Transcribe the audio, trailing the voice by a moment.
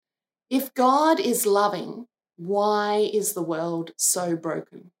If God is loving, why is the world so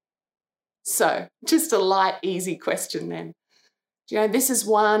broken? So, just a light, easy question then. This is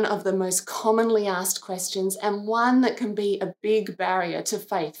one of the most commonly asked questions and one that can be a big barrier to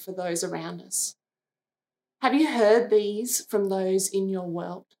faith for those around us. Have you heard these from those in your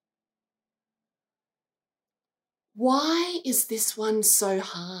world? Why is this one so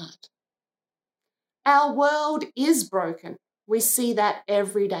hard? Our world is broken. We see that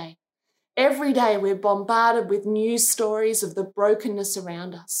every day. Every day we're bombarded with news stories of the brokenness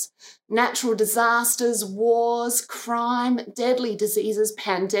around us. Natural disasters, wars, crime, deadly diseases,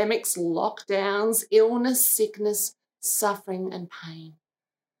 pandemics, lockdowns, illness, sickness, suffering and pain.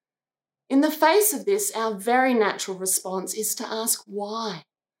 In the face of this, our very natural response is to ask why.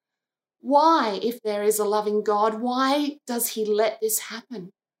 Why, if there is a loving God, why does he let this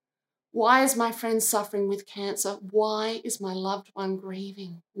happen? Why is my friend suffering with cancer? Why is my loved one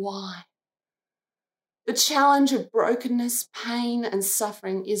grieving? Why? The challenge of brokenness, pain, and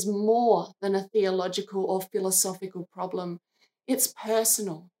suffering is more than a theological or philosophical problem. It's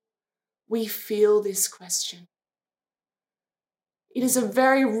personal. We feel this question. It is a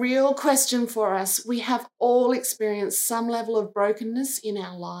very real question for us. We have all experienced some level of brokenness in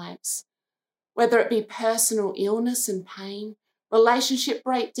our lives, whether it be personal illness and pain, relationship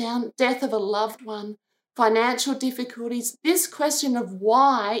breakdown, death of a loved one, financial difficulties. This question of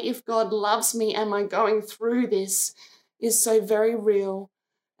why, if God loves me, am I going through this, is so very real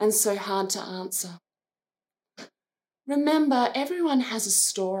and so hard to answer. Remember, everyone has a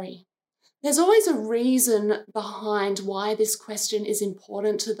story. There's always a reason behind why this question is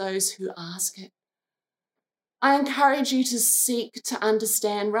important to those who ask it. I encourage you to seek to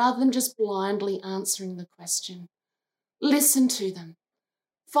understand rather than just blindly answering the question. Listen to them.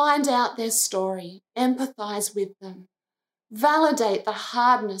 Find out their story. Empathize with them. Validate the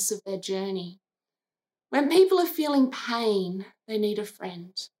hardness of their journey. When people are feeling pain, they need a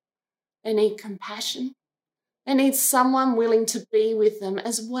friend. They need compassion. They need someone willing to be with them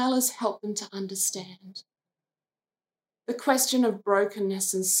as well as help them to understand. The question of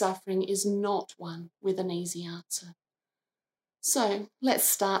brokenness and suffering is not one with an easy answer. So let's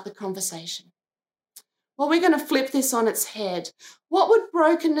start the conversation. Well, we're going to flip this on its head. What would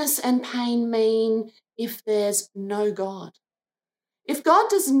brokenness and pain mean if there's no God? If God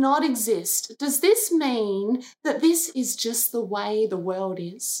does not exist, does this mean that this is just the way the world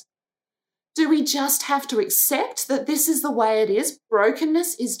is? Do we just have to accept that this is the way it is?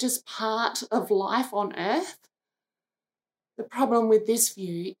 Brokenness is just part of life on earth? The problem with this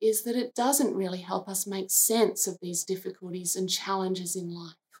view is that it doesn't really help us make sense of these difficulties and challenges in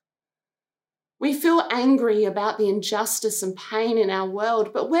life. We feel angry about the injustice and pain in our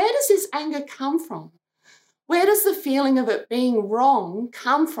world, but where does this anger come from? Where does the feeling of it being wrong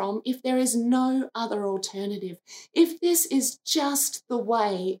come from if there is no other alternative? If this is just the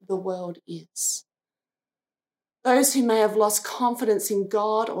way the world is? Those who may have lost confidence in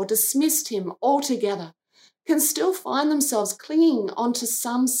God or dismissed him altogether can still find themselves clinging onto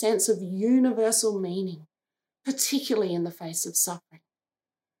some sense of universal meaning, particularly in the face of suffering.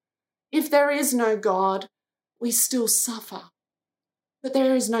 If there is no God, we still suffer. But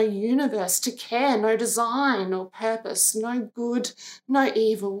there is no universe to care, no design or purpose, no good, no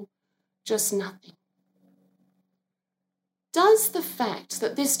evil, just nothing. Does the fact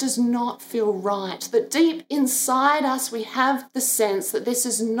that this does not feel right, that deep inside us we have the sense that this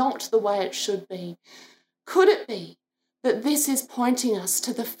is not the way it should be, could it be that this is pointing us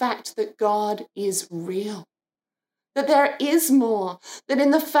to the fact that God is real? That there is more, that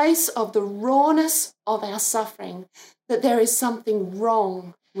in the face of the rawness of our suffering, that there is something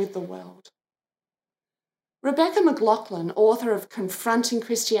wrong with the world. Rebecca McLaughlin, author of Confronting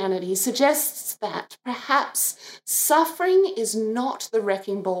Christianity, suggests that perhaps suffering is not the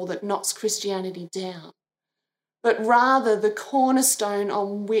wrecking ball that knocks Christianity down, but rather the cornerstone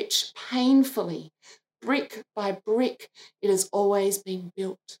on which painfully, brick by brick, it has always been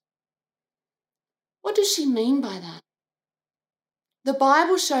built. What does she mean by that? The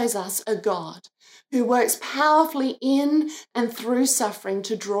Bible shows us a God who works powerfully in and through suffering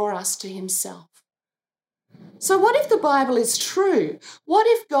to draw us to himself. So what if the Bible is true? What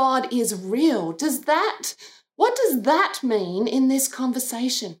if God is real? What does that mean in this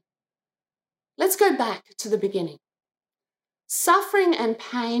conversation? Let's go back to the beginning. Suffering and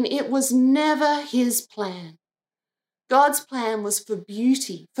pain, it was never his plan. God's plan was for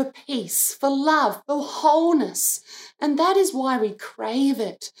beauty, for peace, for love, for wholeness. And that is why we crave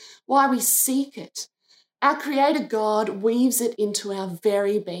it, why we seek it. Our Creator God weaves it into our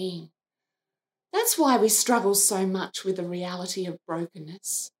very being. That's why we struggle so much with the reality of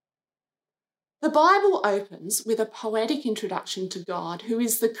brokenness. The Bible opens with a poetic introduction to God, who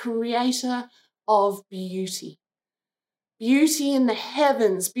is the creator of beauty. Beauty in the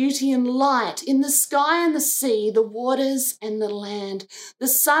heavens, beauty in light, in the sky and the sea, the waters and the land, the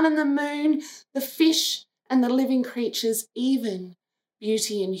sun and the moon, the fish and the living creatures, even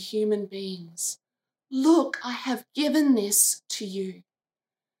beauty in human beings. Look, I have given this to you.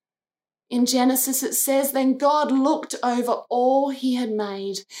 In Genesis it says, then God looked over all he had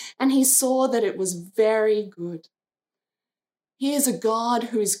made, and he saw that it was very good. He is a God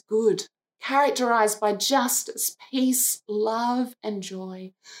who is good, characterized by justice, peace, love, and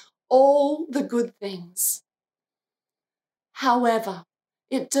joy, all the good things. However,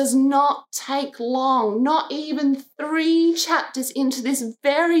 it does not take long, not even 3 chapters into this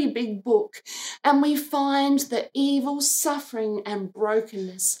very big book, and we find that evil, suffering, and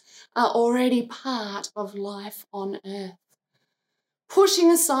brokenness are already part of life on earth.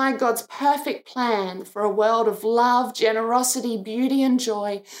 Pushing aside God's perfect plan for a world of love, generosity, beauty, and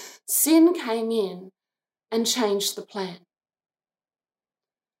joy, sin came in and changed the plan.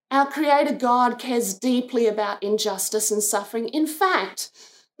 Our Creator God cares deeply about injustice and suffering. In fact,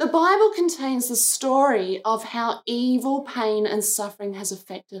 the Bible contains the story of how evil, pain, and suffering has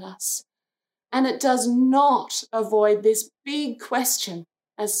affected us. And it does not avoid this big question,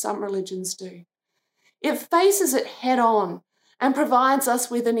 as some religions do. It faces it head on and provides us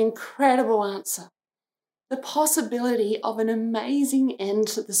with an incredible answer, the possibility of an amazing end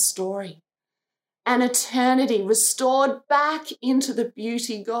to the story, an eternity restored back into the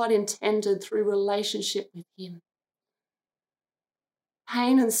beauty God intended through relationship with Him.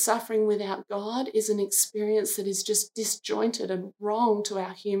 Pain and suffering without God is an experience that is just disjointed and wrong to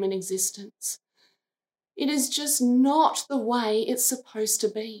our human existence. It is just not the way it's supposed to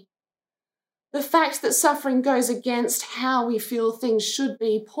be. The fact that suffering goes against how we feel things should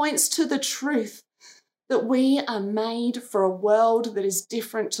be points to the truth that we are made for a world that is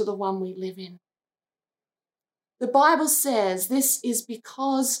different to the one we live in. The Bible says this is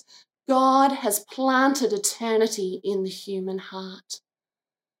because God has planted eternity in the human heart.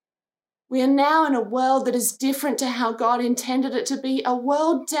 We are now in a world that is different to how God intended it to be, a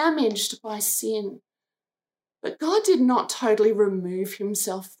world damaged by sin. But God did not totally remove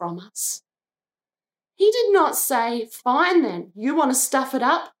himself from us. He did not say, fine then, you want to stuff it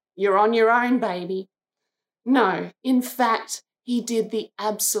up? You're on your own, baby. No, in fact, he did the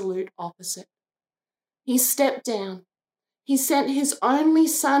absolute opposite. He stepped down. He sent his only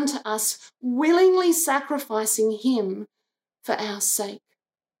Son to us, willingly sacrificing him for our sake.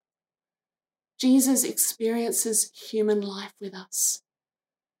 Jesus experiences human life with us.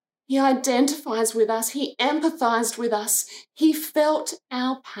 He identifies with us. He empathized with us. He felt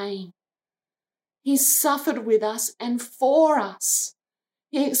our pain. He suffered with us and for us.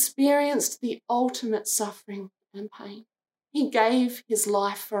 He experienced the ultimate suffering and pain. He gave his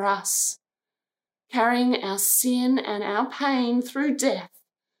life for us, carrying our sin and our pain through death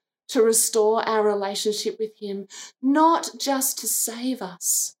to restore our relationship with him, not just to save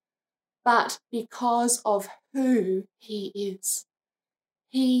us, but because of who he is.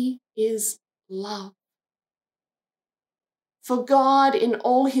 He is love. For God in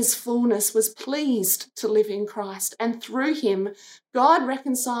all his fullness was pleased to live in Christ, and through him, God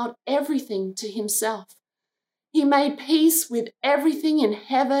reconciled everything to himself. He made peace with everything in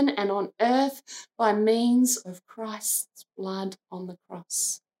heaven and on earth by means of Christ's blood on the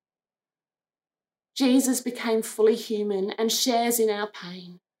cross. Jesus became fully human and shares in our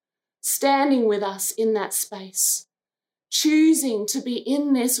pain, standing with us in that space, choosing to be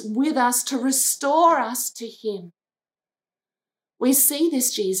in this with us to restore us to him. We see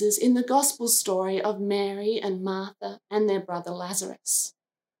this Jesus in the gospel story of Mary and Martha and their brother Lazarus.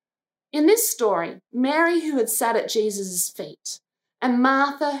 In this story, Mary, who had sat at Jesus' feet, and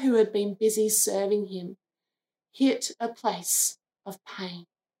Martha, who had been busy serving him, hit a place of pain.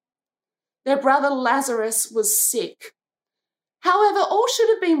 Their brother Lazarus was sick. However, all should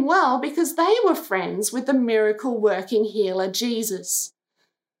have been well because they were friends with the miracle-working healer Jesus.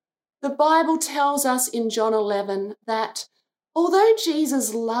 The Bible tells us in John 11 that although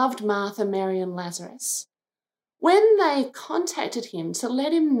Jesus loved Martha, Mary, and Lazarus, when they contacted him to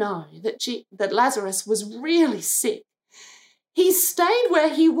let him know that Lazarus was really sick, he stayed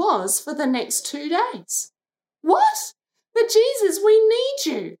where he was for the next 2 days. What? But Jesus, we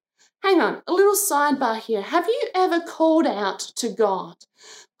need you. Hang on, a little sidebar here. Have you ever called out to God,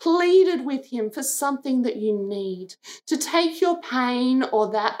 pleaded with him for something that you need, to take your pain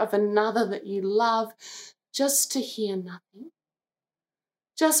or that of another that you love, just to hear nothing?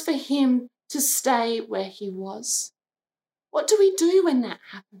 Just for him to stay where he was? What do we do when that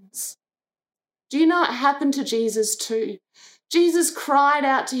happens? Do you know what happened to Jesus too? Jesus cried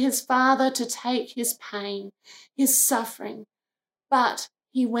out to his Father to take his pain, his suffering, but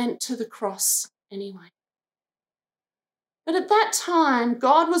he went to the cross anyway. But at that time,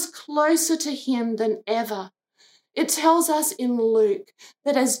 God was closer to him than ever. It tells us in Luke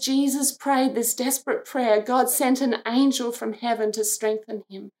that as Jesus prayed this desperate prayer, God sent an angel from heaven to strengthen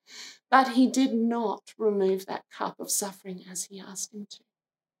him. But he did not remove that cup of suffering as he asked him to.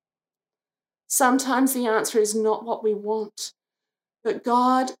 Sometimes the answer is not what we want, but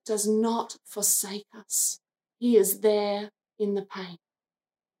God does not forsake us. He is there in the pain.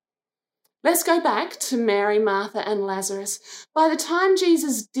 Let's go back to Mary, Martha, and Lazarus. By the time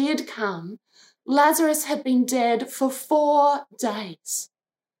Jesus did come, Lazarus had been dead for 4 days.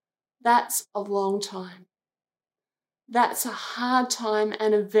 That's a long time. That's a hard time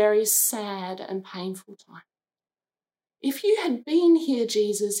and a very sad and painful time. If you had been here,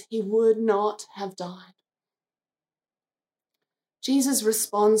 Jesus, he would not have died. Jesus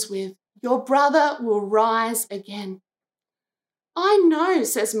responds with, "Your brother will rise again." "I know,"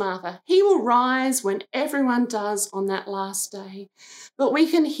 says Martha, "he will rise when everyone does on that last day." But we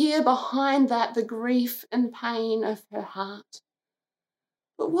can hear behind that the grief and pain of her heart.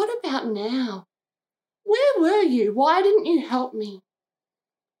 "But what about now? Where were you? Why didn't you help me?"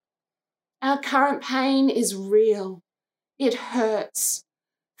 Our current pain is real. It hurts.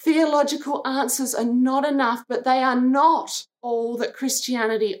 Theological answers are not enough, but they are not all that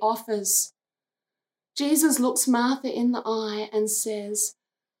Christianity offers. Jesus looks Martha in the eye and says,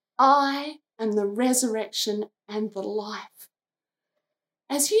 "I am the resurrection and the life."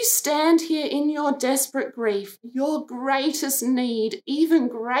 As you stand here in your desperate grief, your greatest need, even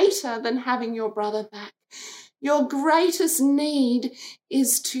greater than having your brother back, your greatest need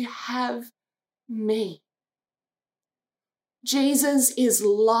is to have me. Jesus is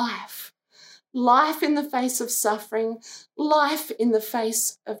life. Life in the face of suffering, life in the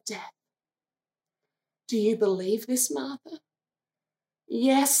face of death. Do you believe this, Martha?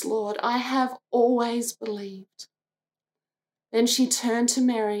 "Yes, Lord, I have always believed." Then she turned to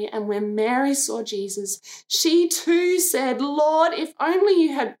Mary, and when Mary saw Jesus, she too said, "Lord, if only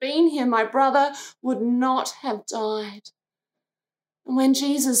you had been here, my brother would not have died." And when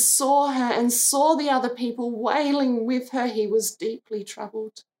Jesus saw her and saw the other people wailing with her, he was deeply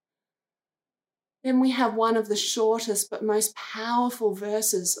troubled. Then we have one of the shortest but most powerful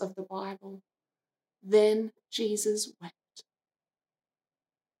verses of the Bible. Then Jesus wept.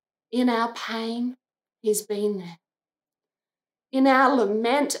 In our pain, he's been there. In our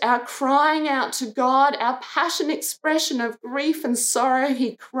lament, our crying out to God, our passionate expression of grief and sorrow,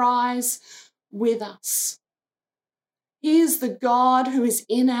 he cries with us. He is the God who is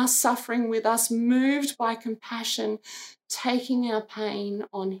in our suffering with us, moved by compassion, taking our pain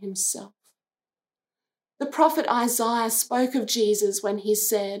on himself. The prophet Isaiah spoke of Jesus when he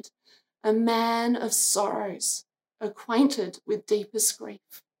said, "A man of sorrows, acquainted with deepest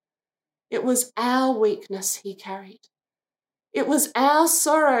grief." It was our weakness he carried. It was our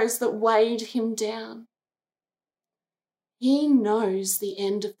sorrows that weighed him down. He knows the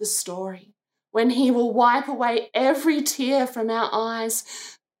end of the story, when he will wipe away every tear from our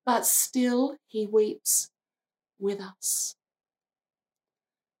eyes, but still he weeps with us.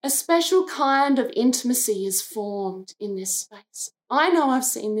 A special kind of intimacy is formed in this space. I know I've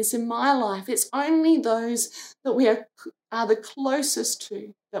seen this in my life. It's only those that we are the closest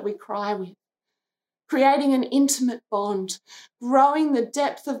to that we cry with, creating an intimate bond, growing the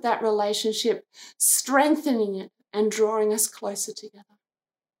depth of that relationship, strengthening it, and drawing us closer together.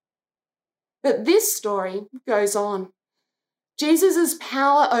 But this story goes on. Jesus'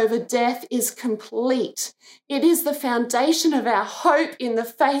 power over death is complete. It is the foundation of our hope in the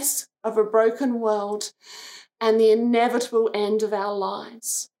face of a broken world and the inevitable end of our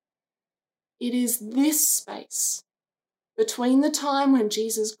lives. It is this space between the time when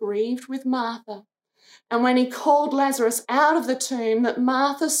Jesus grieved with Martha and when he called Lazarus out of the tomb that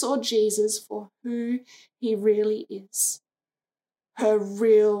Martha saw Jesus for who he really is, her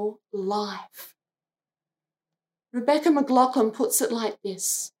real life. Rebecca McLaughlin puts it like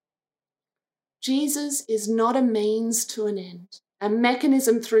this: Jesus is not a means to an end, a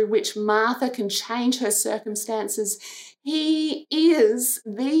mechanism through which Martha can change her circumstances. He is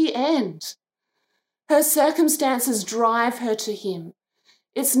the end. Her circumstances drive her to him.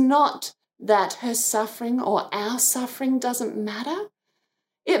 It's not that her suffering or our suffering doesn't matter.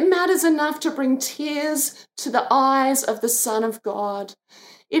 It matters enough to bring tears to the eyes of the Son of God.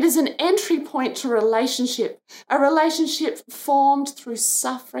 It is an entry point to a relationship formed through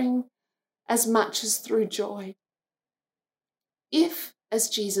suffering as much as through joy. If, as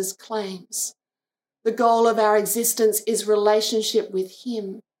Jesus claims, The goal of our existence is relationship with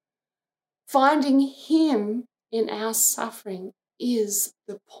Him. Finding Him in our suffering is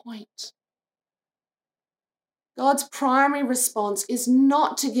the point. God's primary response is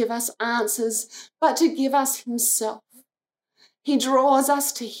not to give us answers, but to give us Himself. He draws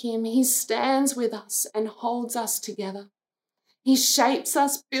us to Him. He stands with us and holds us together. He shapes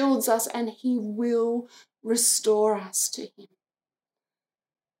us, builds us, and He will restore us to Him.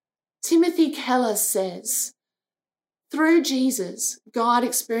 Timothy Keller says, through Jesus, God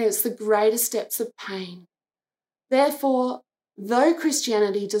experienced the greatest depths of pain. Therefore, though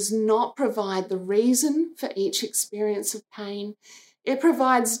Christianity does not provide the reason for each experience of pain, it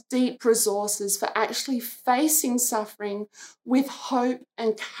provides deep resources for actually facing suffering with hope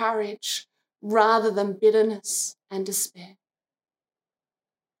and courage rather than bitterness and despair.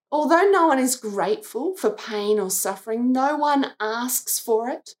 Although no one is grateful for pain or suffering, no one asks for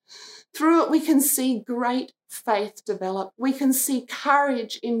it. Through it, we can see great faith develop. We can see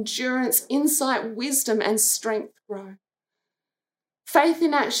courage, endurance, insight, wisdom, and strength grow. Faith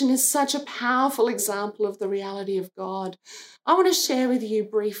in action is such a powerful example of the reality of God. I want to share with you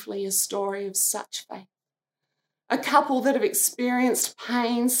briefly a story of such faith. A couple that have experienced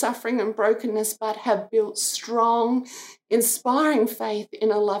pain, suffering, and brokenness, but have built strong, inspiring faith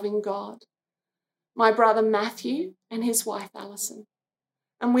in a loving God. My brother Matthew and his wife Alison.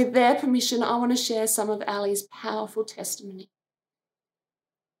 And with their permission, I want to share some of Ali's powerful testimony.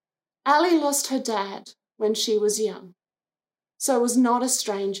 Ali lost her dad when she was young, so was not a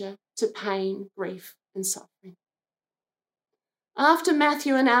stranger to pain, grief, and suffering. After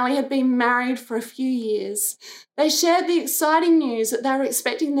Matthew and Ali had been married for a few years, they shared the exciting news that they were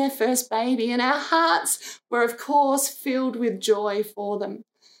expecting their first baby, and our hearts were, of course, filled with joy for them.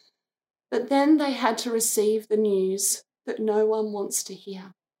 But then they had to receive the news that no one wants to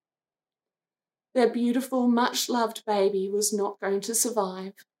hear. Their beautiful, much-loved baby was not going to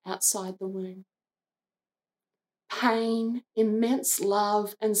survive outside the womb. Pain, immense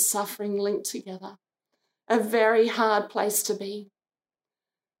love, and suffering linked together. A very hard place to be.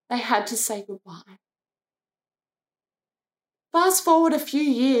 They had to say goodbye. Fast forward a few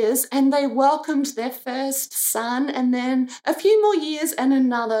years and they welcomed their first son, and then a few more years and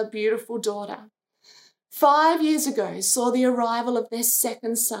another beautiful daughter. 5 years ago saw the arrival of their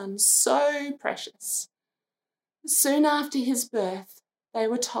second son, so precious. Soon after his birth, they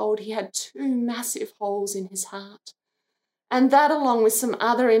were told he had 2 massive holes in his heart. And that, along with some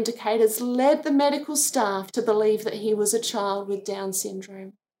other indicators, led the medical staff to believe that he was a child with Down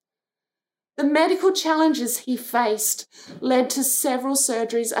syndrome. The medical challenges he faced led to several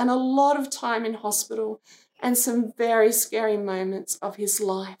surgeries and a lot of time in hospital and some very scary moments of his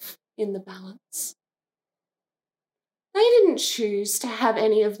life in the balance. They didn't choose to have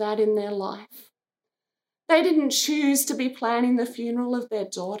any of that in their life. They didn't choose to be planning the funeral of their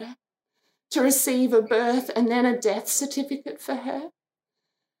daughter, to receive a birth and then a death certificate for her.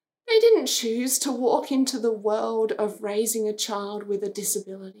 They didn't choose to walk into the world of raising a child with a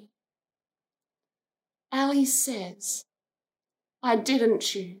disability. Ali says, I didn't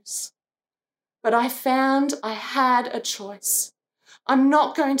choose, but I found I had a choice. I'm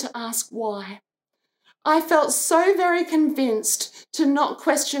not going to ask why. I felt so very convinced to not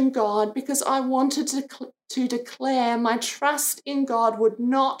question God because I wanted to declare my trust in God would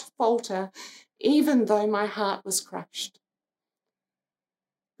not falter, even though my heart was crushed.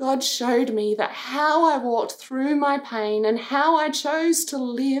 God showed me that how I walked through my pain and how I chose to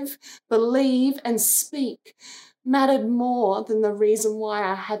live, believe, and speak mattered more than the reason why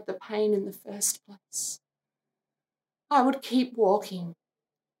I had the pain in the first place. I would keep walking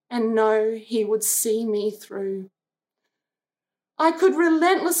and know He would see me through. I could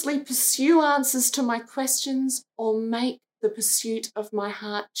relentlessly pursue answers to my questions or make the pursuit of my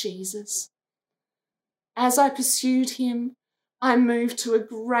heart Jesus. As I pursued Him, I moved to a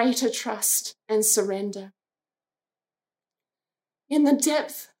greater trust and surrender. In the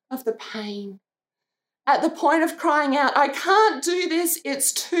depth of the pain, at the point of crying out, I can't do this,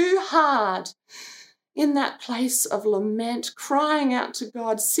 it's too hard. In that place of lament, crying out to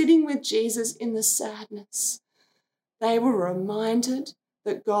God, sitting with Jesus in the sadness, they were reminded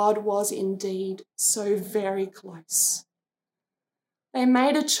that God was indeed so very close. They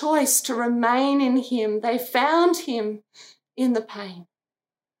made a choice to remain in Him. They found Him in the pain.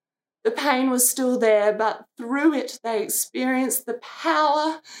 The pain was still there, but through it they experienced the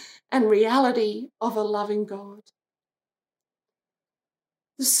power and reality of a loving God.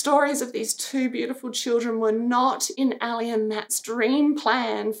 The stories of these 2 beautiful children were not in Ali and Matt's dream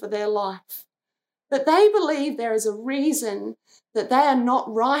plan for their life. But they believe there is a reason that they are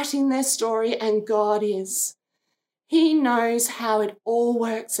not writing their story and God is. He knows how it all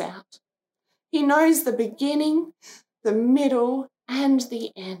works out. He knows the beginning, the middle, and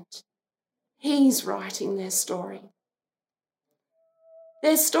the end. He's writing their story.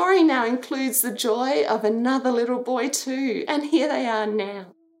 Their story now includes the joy of another little boy too, and here they are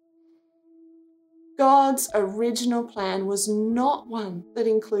now. God's original plan was not one that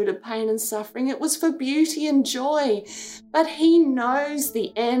included pain and suffering. It was for beauty and joy, but He knows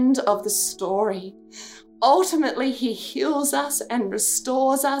the end of the story. Ultimately, He heals us and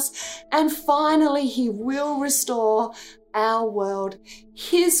restores us, and finally, He will restore our world,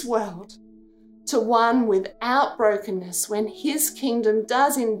 His world, to one without brokenness when His kingdom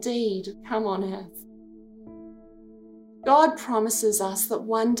does indeed come on earth. God promises us that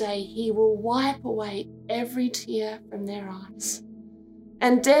one day He will wipe away every tear from their eyes.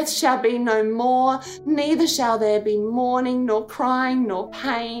 And death shall be no more, neither shall there be mourning, nor crying, nor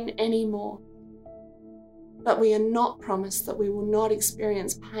pain anymore. But we are not promised that we will not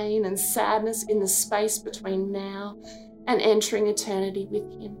experience pain and sadness in the space between now and entering eternity with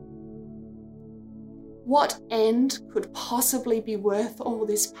Him. What end could possibly be worth all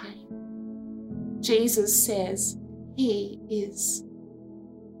this pain? Jesus says He is.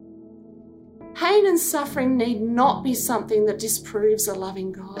 Pain and suffering need not be something that disproves a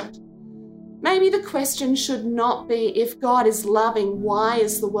loving God. Maybe the question should not be, if God is loving, why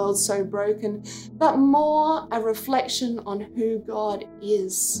is the world so broken? But more a reflection on who God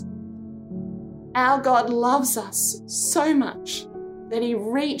is. Our God loves us so much that He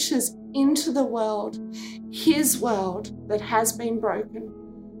reaches into the world, His world that has been broken,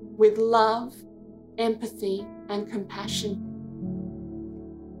 with love, empathy, and compassion.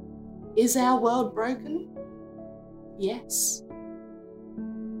 Is our world broken? Yes.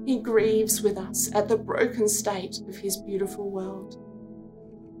 He grieves with us at the broken state of His beautiful world.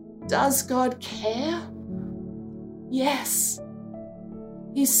 Does God care? Yes.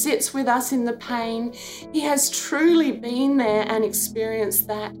 He sits with us in the pain. He has truly been there and experienced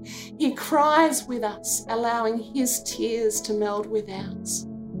that. He cries with us, allowing His tears to meld with ours.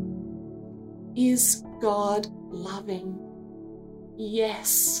 Is God loving?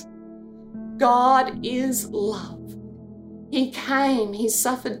 Yes. God is love. He came, He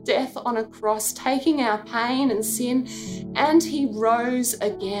suffered death on a cross, taking our pain and sin, and He rose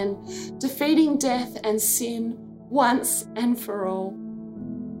again, defeating death and sin once and for all.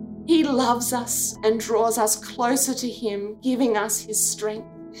 He loves us and draws us closer to Him, giving us His strength.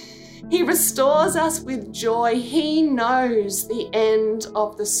 He restores us with joy. He knows the end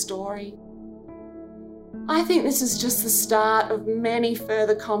of the story. I think this is just the start of many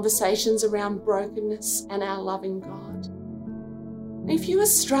further conversations around brokenness and our loving God. If you are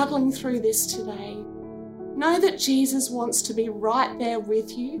struggling through this today, know that Jesus wants to be right there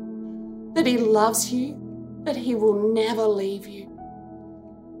with you, that He loves you, that He will never leave you.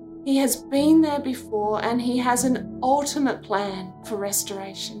 He has been there before, and He has an ultimate plan for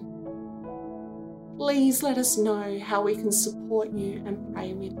restoration. Please let us know how we can support you and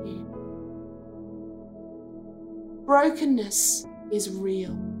pray with you. Brokenness is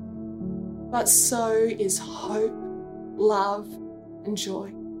real, but so is hope, love, and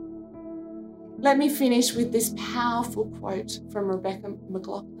joy. Let me finish with this powerful quote from Rebecca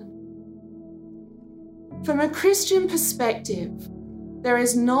McLaughlin. From a Christian perspective, there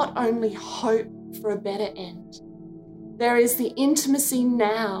is not only hope for a better end, there is the intimacy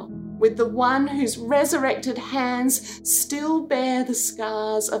now with the one whose resurrected hands still bear the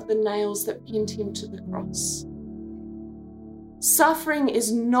scars of the nails that pinned Him to the cross. Suffering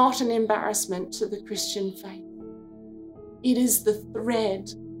is not an embarrassment to the Christian faith. It is the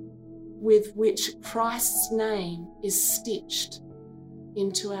thread with which Christ's name is stitched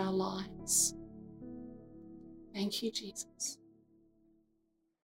into our lives. Thank you, Jesus.